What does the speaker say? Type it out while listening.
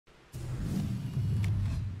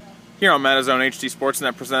Here on Matazone HD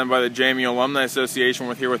Sportsnet, presented by the JMU Alumni Association,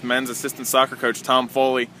 we're here with men's assistant soccer coach Tom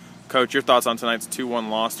Foley. Coach, your thoughts on tonight's 2-1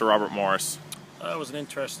 loss to Robert Morris? It was an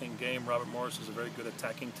interesting game. Robert Morris is a very good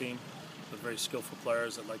attacking team with very skillful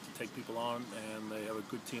players that like to take people on, and they have a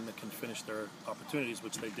good team that can finish their opportunities,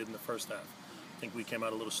 which they did in the first half. I think we came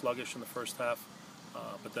out a little sluggish in the first half,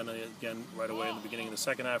 but then again, right away in the beginning of the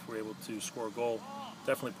second half, we were able to score a goal.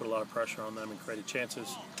 Definitely put a lot of pressure on them and created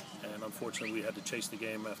chances. And unfortunately, we had to chase the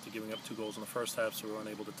game after giving up 2 goals in the first half, so we were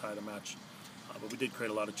unable to tie the match. But we did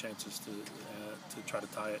create a lot of chances to try to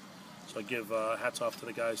tie it. So I give hats off to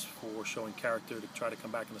the guys for showing character to try to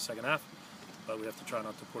come back in the second half. But we have to try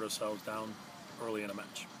not to put ourselves down early in a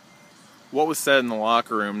match. What was said in the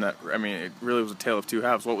locker room that, I mean, it really was a tale of two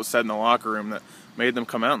halves. What was said in the locker room that made them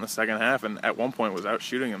come out in the second half and at one point was out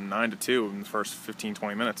shooting them 9-2 in the first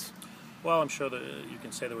 15-20 minutes? Well, I'm sure that you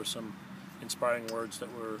can say there were some inspiring words that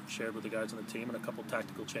were shared with the guys on the team and a couple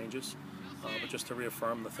tactical changes, but just to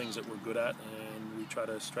reaffirm the things that we're good at, and we try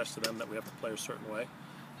to stress to them that we have to play a certain way.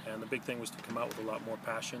 And the big thing was to come out with a lot more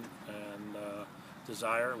passion and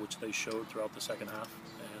desire, which they showed throughout the second half,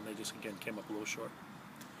 and they just again came up a little short.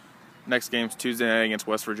 Next game's Tuesday night against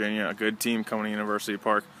West Virginia, a good team coming to University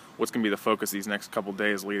Park. What's going to be the focus these next couple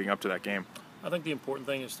days leading up to that game? I think the important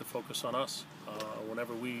thing is to focus on us.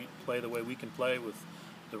 Whenever we play the way we can play with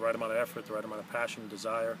the right amount of effort, the right amount of passion,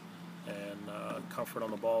 desire, and comfort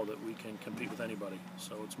on the ball, that we can compete with anybody.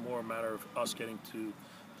 So it's more a matter of us getting to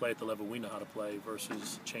play at the level we know how to play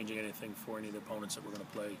versus changing anything for any of the opponents that we're going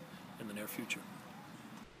to play in the near future.